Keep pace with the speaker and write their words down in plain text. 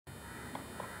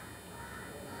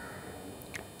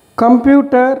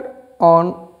Computer on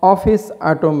Office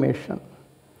Automation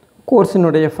course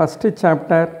inuடைய first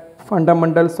chapter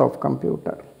Fundamentals of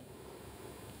Computer.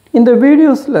 இந்த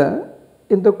வீடியோஸ்ல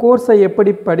இந்த கோர்ஸை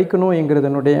எப்படி படிக்கணும்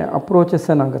என்கிறதனுடைய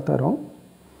அப்ரோச்சஸை நாங்கள் தரோம்.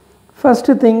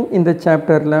 ஃபர்ஸ்ட் திங் இந்த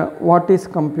சாப்டரில் what is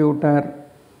computer,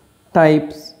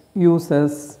 types,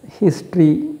 uses,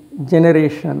 history,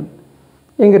 generation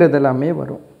என்கிறதெல்லாமே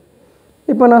வரும்.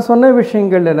 இப்போ நான் சொன்ன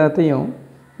விஷயங்கள் எல்லாத்தையும்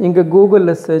இங்கே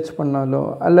கூகுளில் சர்ச் பண்ணாலோ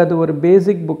அல்லது ஒரு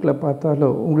பேசிக் புக்கில் பார்த்தாலோ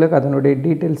உங்களுக்கு அதனுடைய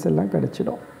டீட்டெயில்ஸ் எல்லாம்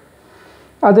கிடச்சிடும்.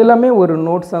 அது எல்லாமே ஒரு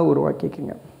நோட்ஸாக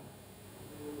உருவாக்கிக்கோங்க.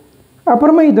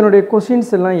 அப்புறமா இதனுடைய கொஷின்ஸ்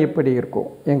எல்லாம் எப்படி இருக்கும்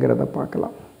என்கிறத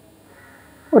பார்க்கலாம்.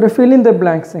 ஒரு fill in the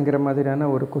blanksங்கிற மாதிரியான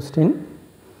ஒரு question.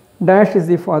 Dash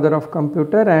is the father of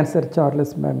computer, answer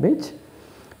Charles Babbage.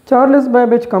 Charles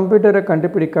Babbage கம்ப்யூட்டரை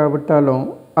கண்டுபிடிக்காவிட்டாலும்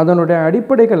அதனுடைய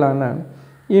அடிப்படைகளான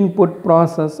இன்புட்,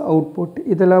 ப்ராசஸ், அவுட்புட்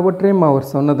இதெல்லாவற்றையும் அவர்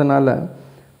சொன்னதுனால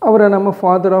அவரை நம்ம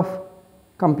ஃபாதர் ஆஃப்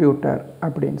கம்ப்யூட்டர்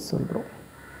அப்படின்னு சொல்கிறோம்.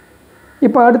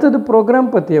 இப்போ அடுத்தது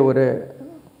ப்ரோக்ராம் பற்றிய ஒரு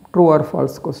ட்ரூ ஆர்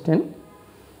ஃபால்ஸ் கொஸ்டின்.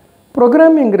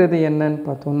 ப்ரோக்ராமிங்கிறது என்னன்னு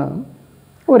பார்த்தோன்னா,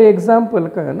 ஒரு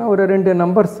எக்ஸாம்பிளுக்கு நான் ஒரு 2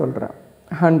 நம்பர் சொல்கிறேன்,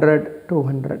 100,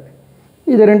 200.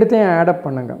 இது ரெண்டுத்தையும் ஆடப்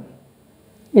பண்ணுங்க.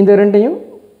 இந்த ரெண்டையும்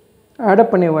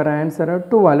ஆடப் பண்ணி வர ஆன்சரை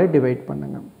 2ஆல் டிவைட்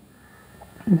பண்ணுங்க.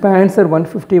 இப்போ ஆன்சர்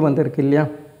 150 வந்திருக்கு இல்லையா?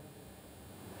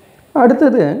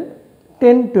 அடுத்தது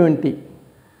 10, 20.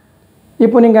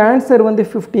 இப்போ நீங்கள் ஆன்சர்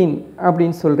 15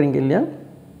 அப்படின்னு சொல்கிறீங்க இல்லையா?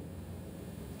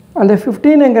 அந்த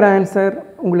 15ங்கிற ஆன்சர்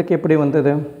உங்களுக்கு எப்படி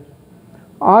வந்தது?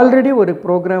 ஆல்ரெடி ஒரு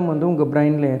ப்ரோக்ராம் உங்கள்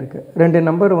பிரெயினில் இருக்குது. 2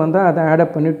 நம்பர் வந்தால் அதை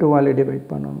ஆடப் பண்ணி 2ஆல் டிவைட்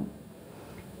பண்ணணும்.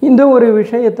 இந்த ஒரு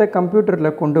விஷயத்தை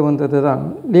கம்ப்யூட்டரில் கொண்டு வந்தது தான்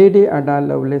லேடி அடா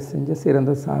லவ்லேஸ் செஞ்ச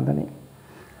சிறந்த சாதனை.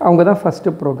 அவங்க தான்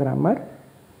ஃபஸ்ட்டு ப்ரோக்ராமர்.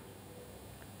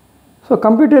 ஸோ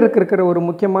கம்ப்யூட்டருக்கு இருக்கிற ஒரு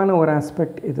முக்கியமான ஒரு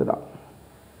ஆஸ்பெக்ட் இது தான்.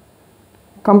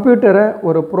 கம்ப்யூட்டரை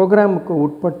ஒரு ப்ரோக்ராமுக்கு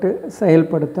உட்பட்டு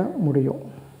செயல்படுத்த முடியும்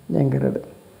என்கிறது.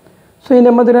 ஸோ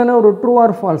இந்த மாதிரியான ஒரு ட்ரூ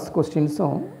ஆர் ஃபால்ஸ்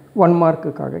கொஸ்டின்ஸும் 1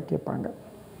 மார்க்குக்காக கேட்பாங்க.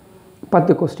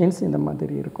 10 கொஸ்டின்ஸ் இந்த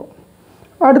மாதிரி இருக்கும்.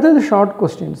 அடுத்தது ஷார்ட்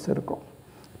கொஸ்டின்ஸ் இருக்கும்.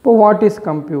 இப்போ வாட் இஸ்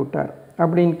கம்ப்யூட்டர்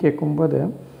அப்படின்னு கேட்கும்போது,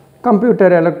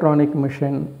 கம்ப்யூட்டர் எலக்ட்ரானிக்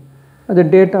மிஷின், அது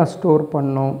டேட்டா ஸ்டோர்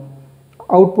பண்ணும்,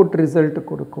 அவுட்புட் ரிசல்ட்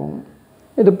கொடுக்கும்,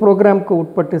 இது ப்ரோக்ராமுக்கு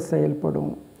உட்பட்டு செயல்படும்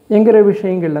என்கிற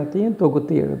விஷயங்கள் எல்லாத்தையும்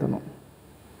தொகுத்து எழுதணும்.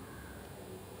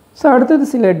 ஸோ அடுத்தது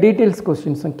சில டீட்டெயில்ஸ்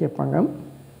கொஸ்டின்ஸும் கேட்பாங்க.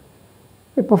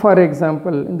 இப்போ ஃபார்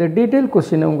எக்ஸாம்பிள் இந்த டீட்டெயில்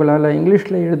கொஸ்டினை உங்களால்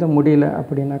இங்கிலீஷில் எழுத முடியல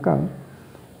அப்படின்னாக்கா,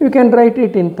 you can write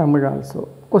it in Tamil also.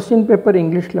 Question paper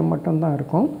இங்கிலீஷில் மட்டும்தான்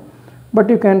இருக்கும், but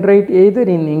you can write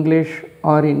either in English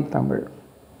or இன் தமிழ்.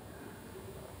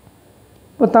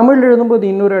 இப்போ தமிழ் எழுதும்போது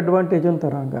இன்னொரு அட்வான்டேஜும்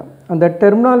தராங்க. அந்த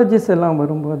டெர்மினாலஜிஸ் எல்லாம்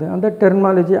வரும்போது அந்த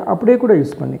டெர்மினாலஜி அப்படியே கூட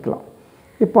யூஸ் பண்ணிக்கலாம்.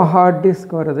 இப்போ ஹார்ட்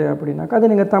டிஸ்க் வருது அப்படின்னாக்கா அதை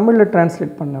நீங்கள் தமிழில்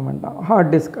ட்ரான்ஸ்லேட் பண்ண வேண்டாம், ஹார்ட்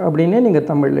டிஸ்க் அப்படின்னே நீங்கள்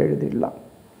தமிழில் எழுதிடலாம்.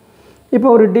 இப்போ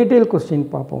ஒரு டீட்டெயில் கொஸ்டின்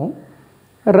பார்ப்போம்.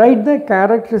 Right the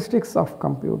characteristics of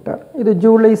computer. இது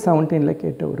ஜூலை 17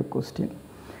 கேட்ட ஒரு கொஸ்டின்.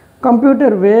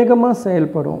 கம்ப்யூட்டர் வேகமாக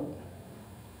செயல்படும்,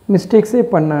 மிஸ்டேக்ஸே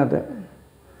பண்ணாது,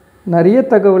 நிறைய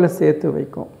தகவலை சேர்த்து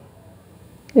வைக்கும்.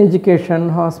 எஜுகேஷன்,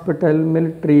 ஹாஸ்பிட்டல்,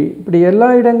 மிலிட்ரி இப்படி எல்லா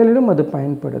இடங்களிலும் அது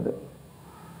பயன்படுது.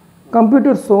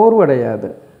 கம்ப்யூட்டர் சோர்வடையாது,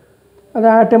 அது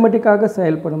ஆட்டோமேட்டிக்காக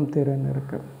செயல்படும் திறன்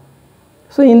இருக்குது.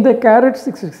 ஸோ இந்த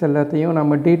கேரக்டரிஸ்டிக்ஸ் எல்லாத்தையும்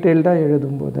நம்ம டீட்டெயில்டாக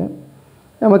எழுதும்போது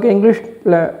நமக்கு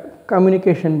இங்கிலீஷில்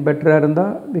கம்யூனிகேஷன் பெட்டராக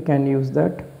இருந்தால் வி கேன் யூஸ்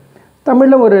தட்.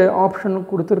 தமிழில் ஒரு ஆப்ஷன்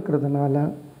கொடுத்துருக்கிறதுனால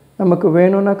நமக்கு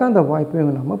வேணும்னாக்கா அந்த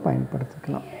வாய்ப்பையும் நம்ம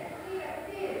பயன்படுத்திக்கலாம்.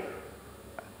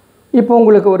 இப்போ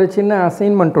உங்களுக்கு ஒரு சின்ன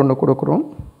அசைன்மெண்ட் ஒன்று கொடுக்குறோம்.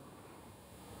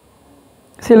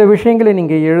 சில விஷயங்களை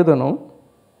நீங்கள் எழுதணும்.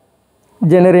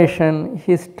 ஜெனரேஷன்,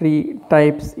 ஹிஸ்ட்ரி,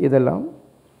 டைப்ஸ் இதெல்லாம்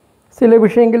சில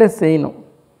விஷயங்களை செய்யணும்.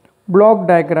 Block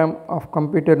diagram of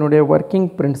கம்ப்யூட்டர்னுடைய working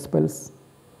principles.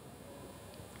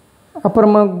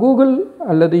 அப்புறமா கூகுள்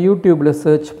அல்லது யூடியூப்பில்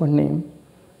சர்ச் பண்ணி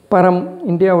பரம்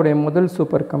இந்தியாவுடைய முதல்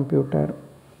சூப்பர் கம்ப்யூட்டர்,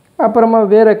 அப்புறமா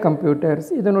வேறு கம்ப்யூட்டர்ஸ்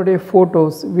இதனுடைய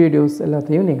ஃபோட்டோஸ், வீடியோஸ்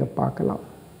எல்லாத்தையும் நீங்கள் பார்க்கலாம்.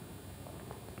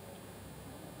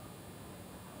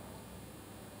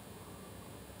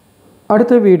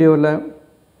 அடுத்த வீடியோவில்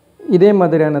இதே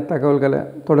மாதிரியான தகவல்களை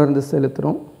தொடர்ந்து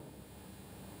செலுத்துகிறோம்.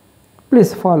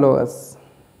 Please follow as.